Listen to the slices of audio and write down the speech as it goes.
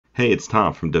Hey, it's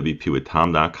Tom from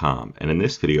WPWithTom.com, and in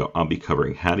this video I'll be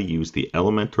covering how to use the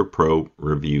Elementor Pro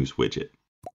Reviews widget.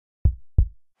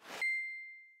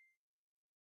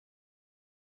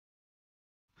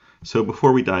 So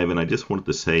before we dive in, I just wanted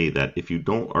to say that if you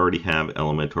don't already have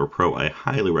Elementor Pro, I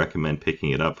highly recommend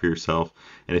picking it up for yourself.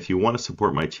 And if you want to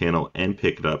support my channel and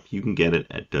pick it up, you can get it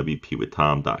at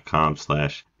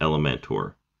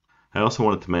WPWithTom.com/Elementor. I also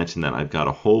wanted to mention that I've got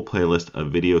a whole playlist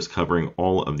of videos covering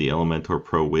all of the Elementor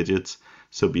Pro widgets,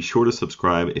 so be sure to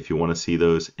subscribe if you want to see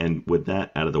those. And with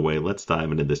that out of the way, let's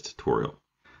dive into this tutorial.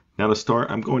 Now to start,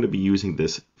 I'm going to be using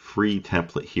this free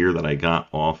template here that I got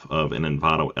off of an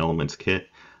Envato Elements kit.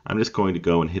 I'm just going to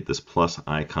go and hit this plus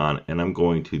icon, and I'm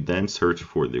going to then search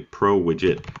for the Pro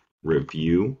Widget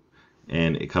Review,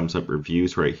 and it comes up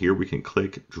Reviews right here. We can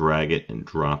click, drag it, and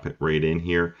drop it right in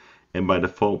here. And by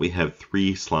default, we have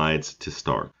 3 slides to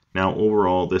start. Now,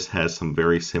 overall, this has some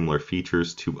very similar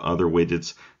features to other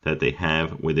widgets that they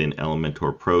have within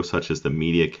Elementor Pro, such as the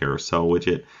Media Carousel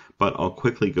widget, but I'll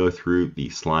quickly go through the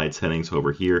slide settings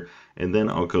over here, and then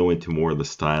I'll go into more of the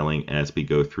styling as we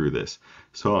go through this.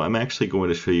 So I'm actually going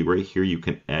to show you right here, you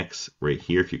can X right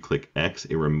here. If you click X,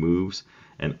 it removes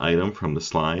an item from the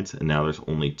slides, and now there's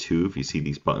only 2. If you see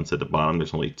these buttons at the bottom,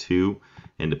 there's only 2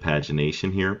 in the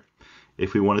pagination here.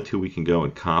 If we wanted to, we can go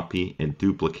and copy and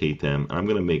duplicate them. I'm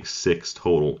going to make 6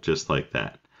 total, just like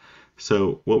that.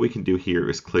 So what we can do here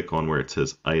is click on where it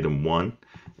says item 1,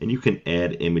 and you can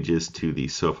add images to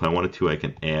these. So if I wanted to, I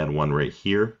can add one right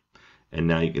here, and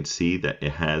now you can see that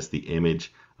it has the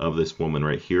image of this woman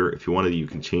right here. If you wanted, you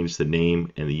can change the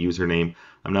name and the username.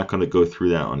 I'm not going to go through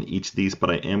that on each of these, but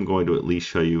I am going to at least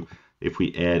show you if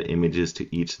we add images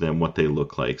to each of them, what they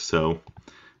look like. So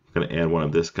I'm going to add one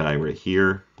of this guy right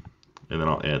here. And then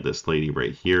I'll add this lady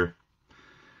right here.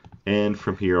 And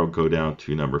from here, I'll go down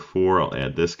to number 4. I'll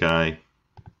add this guy.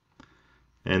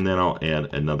 And then I'll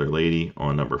add another lady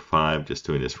on number 5, just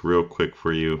doing this real quick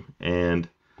for you. And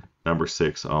number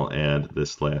 6, I'll add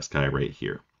this last guy right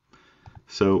here.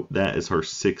 So that is our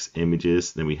 6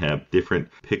 images. Then we have different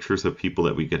pictures of people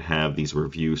that we could have these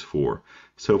reviews for.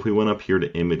 So if we went up here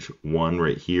to image 1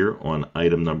 right here on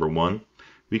item number 1,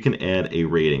 we can add a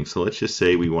rating. So let's just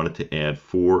say we wanted to add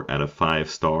 4 out of 5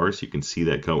 stars. You can see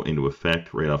that go into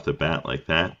effect right off the bat like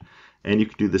that. And you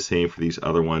can do the same for these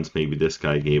other ones. Maybe this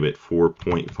guy gave it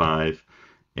 4.5,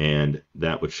 and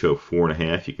that would show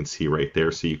 4.5. You can see right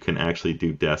there. So you can actually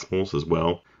do decimals as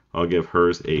well. I'll give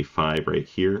hers a 5 right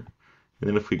here. And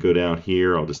then if we go down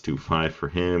here, I'll just do 5 for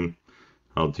him.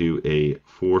 I'll do a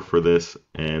 4 for this,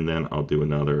 and then I'll do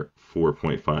another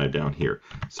 4.5 down here.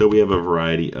 So we have a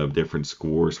variety of different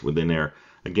scores within there.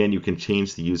 Again, you can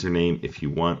change the username if you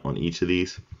want on each of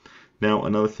these. Now,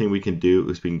 another thing we can do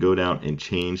is we can go down and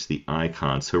change the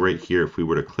icon. So right here, if we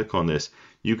were to click on this,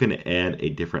 you can add a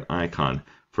different icon.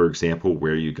 For example,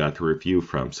 where you got the review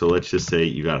from. So let's just say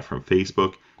you got it from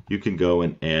Facebook. You can go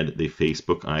and add the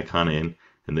Facebook icon in,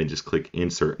 and then just click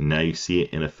Insert. And now you see it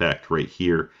in effect right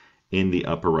here in the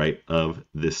upper right of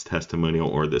this testimonial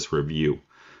or this review.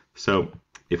 So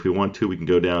if we want to, we can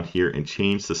go down here and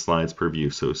change the slides per view.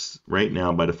 So right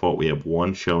now, by default, we have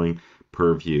 1 showing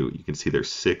per view. You can see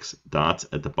there's 6 dots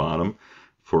at the bottom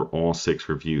for all 6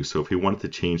 reviews. So if we wanted to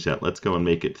change that, let's go and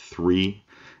make it 3.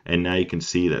 And now you can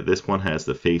see that this one has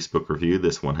the Facebook review,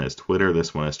 this one has Twitter,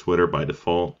 this one has Twitter by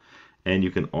default. And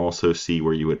you can also see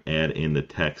where you would add in the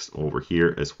text over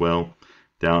here as well,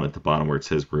 down at the bottom where it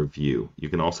says review. You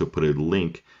can also put a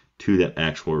link to that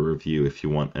actual review if you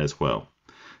want as well.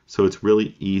 So it's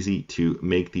really easy to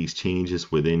make these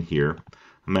changes within here.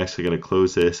 I'm actually going to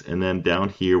close this, and then down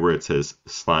here where it says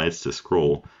slides to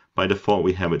scroll, by default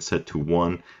we have it set to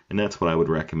 1, and that's what I would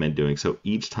recommend doing. So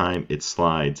each time it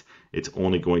slides, it's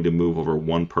only going to move over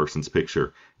one person's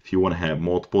picture. If you want to have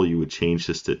multiple, you would change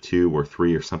this to 2 or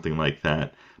 3 or something like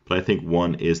that, but I think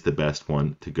 1 is the best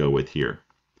one to go with here.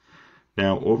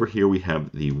 Now over here we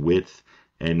have the width,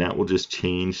 and that will just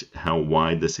change how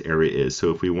wide this area is. So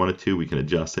if we wanted to, we can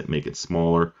adjust it, make it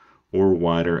smaller or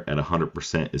wider at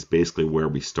 100% is basically where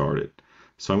we started.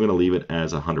 So I'm going to leave it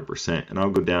as 100%, and I'll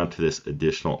go down to this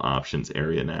additional options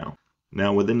area now.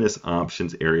 Now within this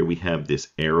options area, we have this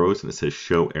arrows, and it says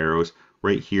show arrows.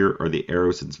 Right here are the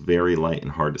arrows. It's very light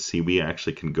and hard to see. We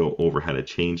actually can go over how to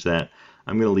change that.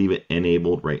 I'm going to leave it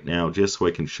enabled right now just so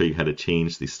I can show you how to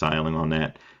change the styling on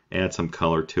that, add some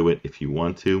color to it if you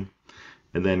want to.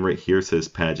 And then right here it says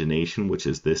pagination, which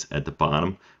is this at the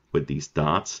bottom with these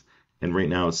dots. And right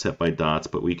now it's set by dots,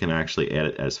 but we can actually add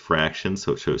it as fractions.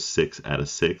 So it shows 6 out of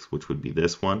 6, which would be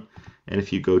this one. And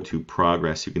if you go to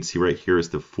progress, you can see right here is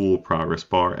the full progress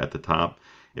bar at the top.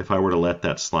 If I were to let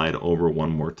that slide over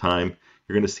one more time,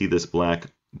 you're going to see this black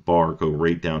bar go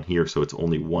right down here, so it's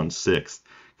only 1/6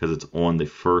 because it's on the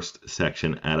first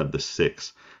section out of the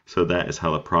 6. So that is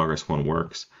how the progress one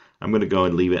works. I'm going to go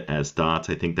and leave it as dots.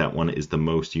 I think that one is the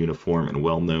most uniform and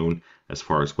well known as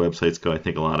far as websites go. I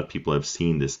think a lot of people have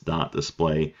seen this dot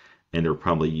display and they're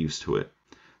probably used to it.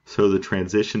 So the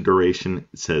transition duration,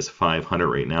 it says 500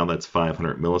 right now. That's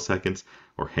 500 milliseconds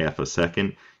or half a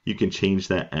second. You can change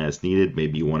that as needed.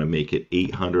 Maybe you want to make it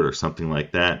 800 or something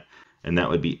like that, and that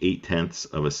would be 8/10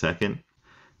 of a second.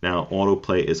 Now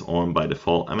autoplay is on by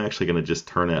default. I'm actually going to just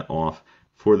turn that off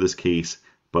for this case,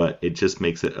 but it just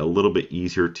makes it a little bit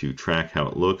easier to track how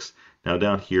it looks. Now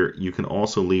down here, you can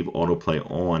also leave autoplay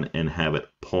on and have it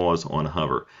pause on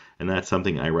hover, and that's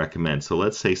something I recommend. So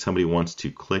let's say somebody wants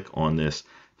to click on this,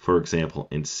 for example,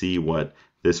 and see what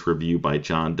this review by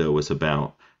John Doe is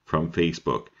about from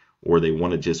Facebook, or they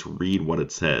want to just read what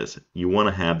it says. You want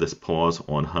to have this pause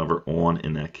on hover on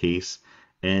in that case,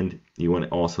 and you want to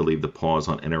also leave the pause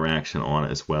on interaction on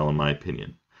as well, in my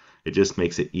opinion. It just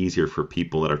makes it easier for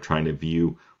people that are trying to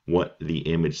view what the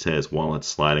image says while it's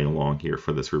sliding along here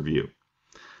for this review.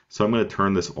 So I'm going to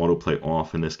turn this autoplay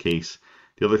off in this case.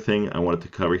 The other thing I wanted to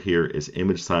cover here is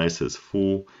image size says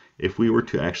full. If we were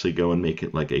to actually go and make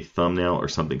it like a thumbnail or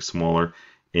something smaller,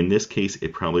 in this case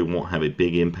it probably won't have a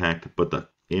big impact, but the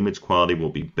image quality will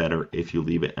be better if you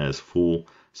leave it as full.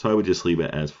 So I would just leave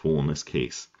it as full in this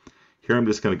case. Here I'm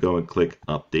just going to go and click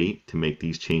update to make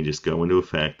these changes go into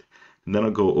effect. And then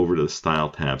I'll go over to the style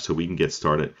tab so we can get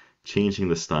started changing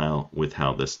the style with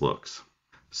how this looks.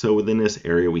 So within this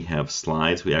area we have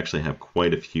slides. We actually have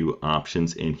quite a few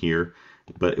options in here.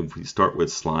 But if we start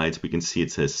with slides, we can see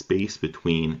it says space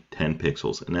between 10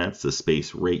 pixels. And that's the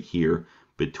space right here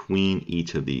between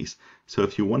each of these. So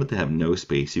if you wanted to have no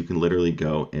space, you can literally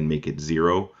go and make it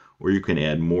 0, or you can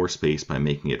add more space by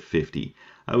making it 50.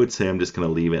 I would say I'm just going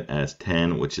to leave it as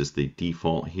 10, which is the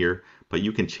default here, but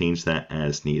you can change that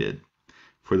as needed.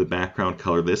 For the background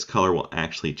color, this color will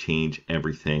actually change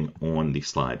everything on the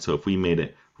slide. So if we made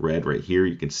it red right here,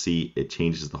 you can see it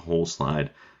changes the whole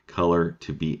slide color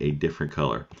to be a different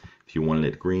color. If you wanted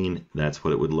it green, that's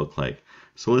what it would look like.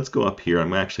 So let's go up here.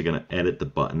 I'm actually going to edit the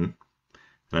button,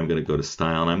 and I'm going to go to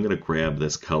style, and I'm going to grab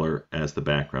this color as the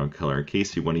background color in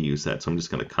case you want to use that. So I'm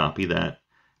just going to copy that,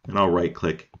 and I'll right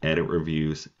click, edit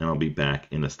reviews, and I'll be back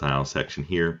in the style section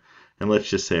here. And let's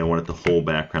just say I wanted the whole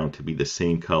background to be the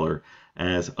same color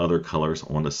as other colors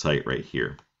on the site right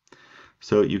here.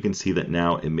 So you can see that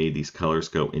now it made these colors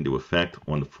go into effect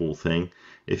on the full thing.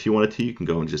 If you wanted to, you can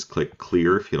go and just click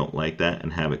clear if you don't like that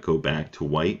and have it go back to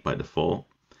white by default.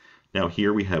 Now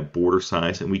here we have border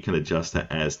size, and we can adjust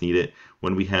that as needed.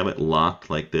 When we have it locked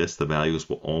like this, the values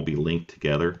will all be linked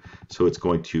together. So it's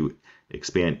going to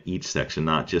expand each section,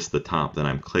 not just the top that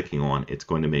I'm clicking on. It's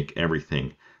going to make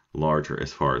everything larger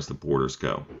as far as the borders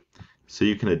go. So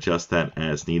you can adjust that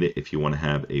as needed if you want to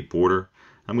have a border.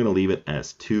 I'm going to leave it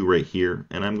as 2 right here,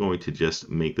 and I'm going to just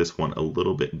make this one a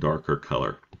little bit darker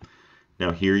color.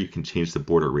 Now here you can change the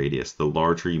border radius. The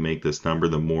larger you make this number,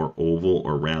 the more oval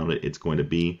or rounded it's going to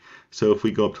be. So if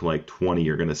we go up to like 20,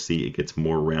 you're going to see it gets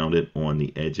more rounded on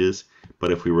the edges.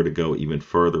 But if we were to go even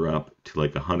further up to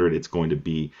like 100, it's going to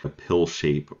be a pill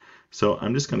shape. So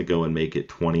I'm just going to go and make it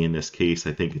 20 in this case.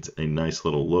 I think it's a nice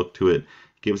little look to it.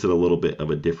 Gives it a little bit of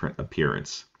a different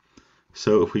appearance.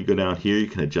 So if we go down here, you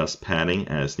can adjust padding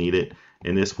as needed,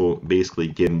 and this will basically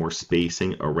give more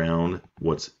spacing around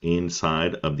what's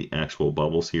inside of the actual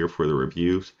bubbles here for the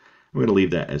reviews. I'm going to leave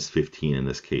that as 15 in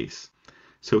this case.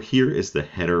 So here is the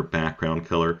header background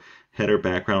color. Header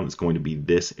background is going to be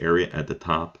this area at the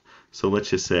top. So let's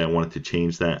just say I wanted to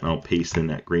change that, and I'll paste in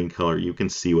that green color. You can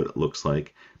see what it looks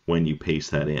like when you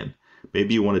paste that in.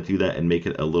 Maybe you want to do that and make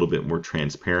it a little bit more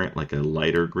transparent, like a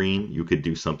lighter green. You could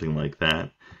do something like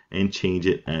that and change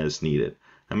it as needed.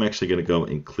 I'm actually going to go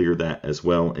and clear that as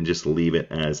well and just leave it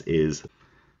as is.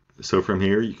 So from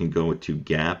here you can go to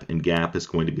gap, and gap is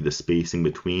going to be the spacing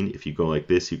between. If you go like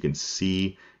this, you can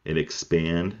see it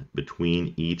expand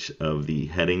between each of the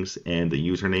headings and the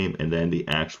username and then the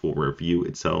actual review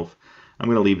itself. I'm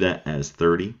going to leave that as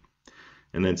 30.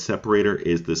 And then separator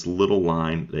is this little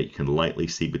line that you can lightly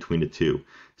see between the two.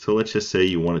 So let's just say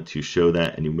you wanted to show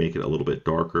that and you make it a little bit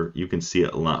darker. You can see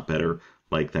it a lot better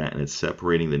like that, and it's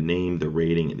separating the name, the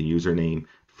rating, and the username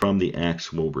from the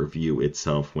actual review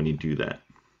itself when you do that.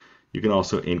 You can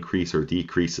also increase or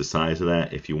decrease the size of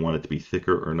that if you want it to be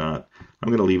thicker or not. I'm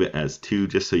going to leave it as 2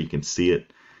 just so you can see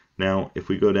it. Now if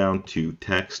we go down to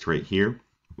text right here,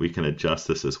 we can adjust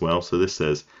this as well. So this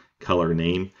says color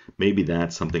name. Maybe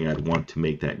that's something I'd want to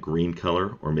make that green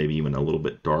color, or maybe even a little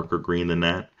bit darker green than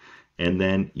that. And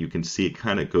then you can see it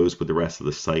kind of goes with the rest of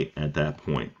the site at that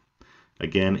point.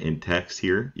 Again, in text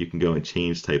here, you can go and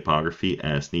change typography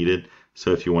as needed.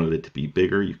 So if you wanted it to be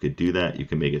bigger, you could do that. You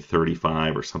can make it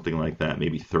 35 or something like that.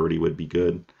 Maybe 30 would be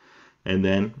good. And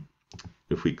then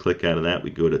if we click out of that, we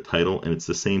go to title, and it's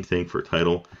the same thing for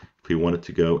title. If we wanted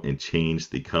to go and change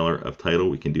the color of title,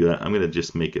 we can do that. I'm going to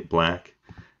just make it black,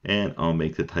 and I'll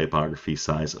make the typography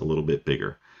size a little bit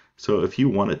bigger. So if you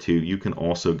wanted to, you can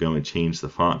also go and change the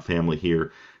font family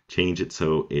here, change it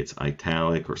so it's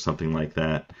italic or something like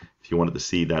that. If you wanted to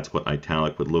see that's what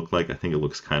italic would look like, I think it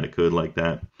looks kind of good like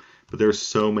that. But there's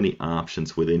so many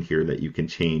options within here that you can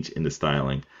change in the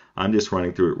styling. I'm just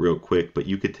running through it real quick, but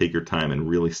you could take your time and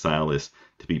really style this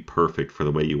to be perfect for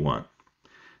the way you want.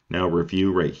 Now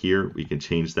review right here, we can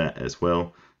change that as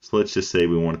well. So let's just say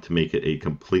we wanted to make it a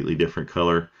completely different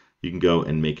color. You can go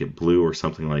and make it blue or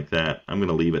something like that. I'm going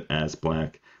to leave it as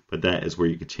black, but that is where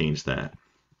you could change that.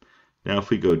 Now if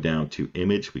we go down to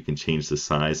image, we can change the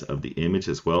size of the image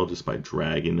as well just by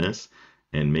dragging this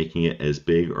and making it as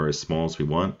big or as small as we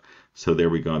want. So there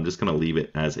we go. I'm just going to leave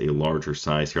it as a larger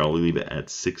size here. I'll leave it at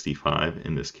 65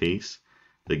 in this case.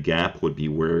 The gap would be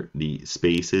where the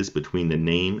space is between the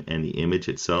name and the image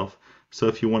itself. So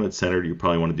if you want it centered, you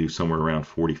probably want to do somewhere around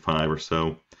 45 or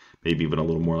so. Maybe even a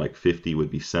little more like 50 would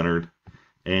be centered.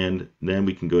 And then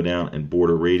we can go down, and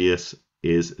border radius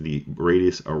is the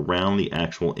radius around the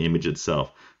actual image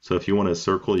itself. So if you want a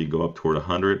circle, you go up toward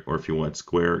 100, or if you want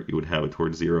square, you would have it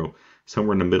toward 0.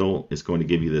 Somewhere in the middle is going to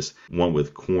give you this one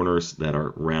with corners that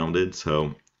are rounded.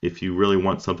 So if you really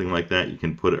want something like that, you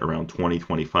can put it around 20,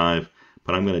 25,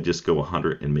 but I'm going to just go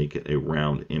 100 and make it a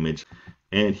round image.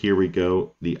 And here we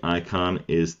go. The icon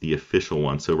is the official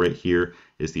one. So right here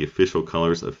is the official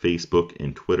colors of Facebook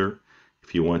and Twitter.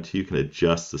 If you want to, you can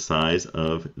adjust the size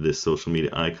of this social media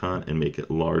icon and make it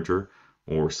larger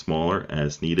or smaller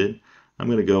as needed. I'm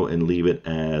going to go and leave it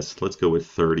as, let's go with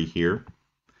 30 here.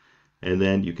 And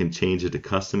then you can change it to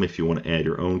custom if you want to add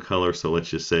your own color. So let's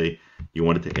just say you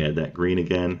wanted to add that green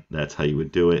again. That's how you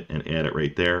would do it and add it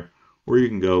right there. Or you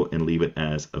can go and leave it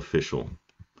as official.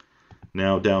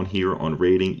 Now down here on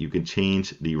rating, you can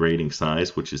change the rating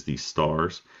size, which is the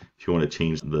stars. If you want to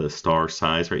change the star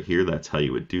size right here, that's how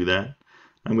you would do that.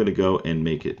 I'm going to go and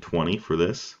make it 20 for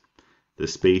this. The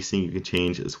spacing you can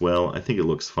change as well. I think it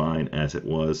looks fine as it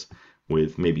was,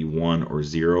 with maybe 1 or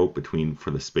 0 between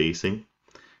for the spacing.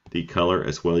 The color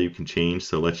as well you can change.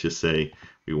 So let's just say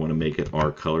we want to make it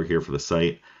our color here for the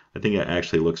site. I think it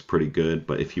actually looks pretty good,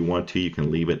 but if you want to, you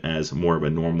can leave it as more of a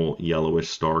normal yellowish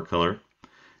star color.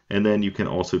 And then you can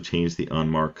also change the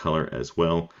unmarked color as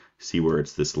well. See where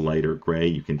it's this lighter gray,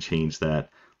 you can change that.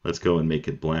 Let's go and make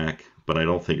it black, but I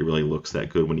don't think it really looks that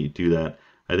good when you do that.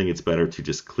 I think it's better to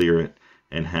just clear it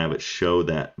and have it show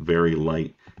that very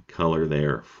light color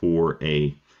there for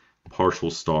a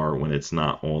partial star when it's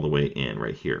not all the way in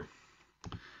right here.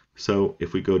 So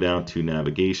if we go down to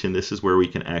navigation, this is where we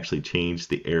can actually change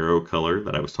the arrow color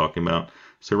that I was talking about.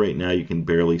 So right now you can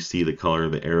barely see the color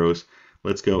of the arrows.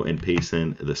 Let's go and paste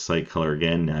in the site color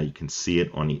again. Now you can see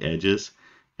it on the edges,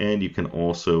 and you can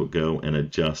also go and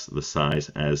adjust the size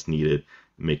as needed,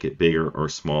 make it bigger or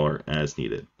smaller as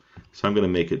needed. So I'm going to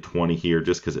make it 20 here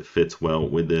just because it fits well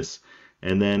with this.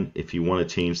 And then if you want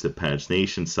to change the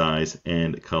pagination size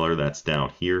and color, that's down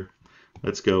here.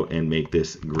 Let's go and make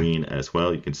this green as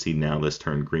well. You can see now this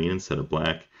turned green instead of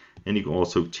black. And you can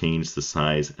also change the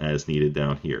size as needed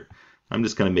down here. I'm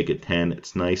just going to make it 10.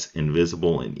 It's nice and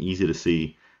visible and easy to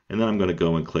see. And then I'm going to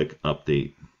go and click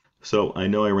update. So I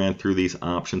know I ran through these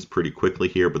options pretty quickly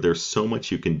here, but there's so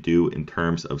much you can do in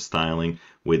terms of styling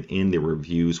within the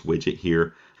reviews widget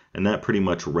here. And that pretty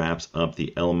much wraps up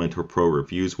the Elementor Pro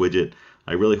Reviews widget.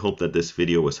 I really hope that this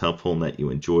video was helpful and that you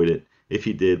enjoyed it. If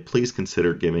you did, please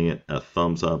consider giving it a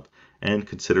thumbs up and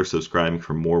consider subscribing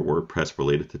for more WordPress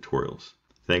related tutorials.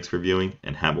 Thanks for viewing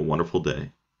and have a wonderful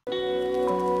day.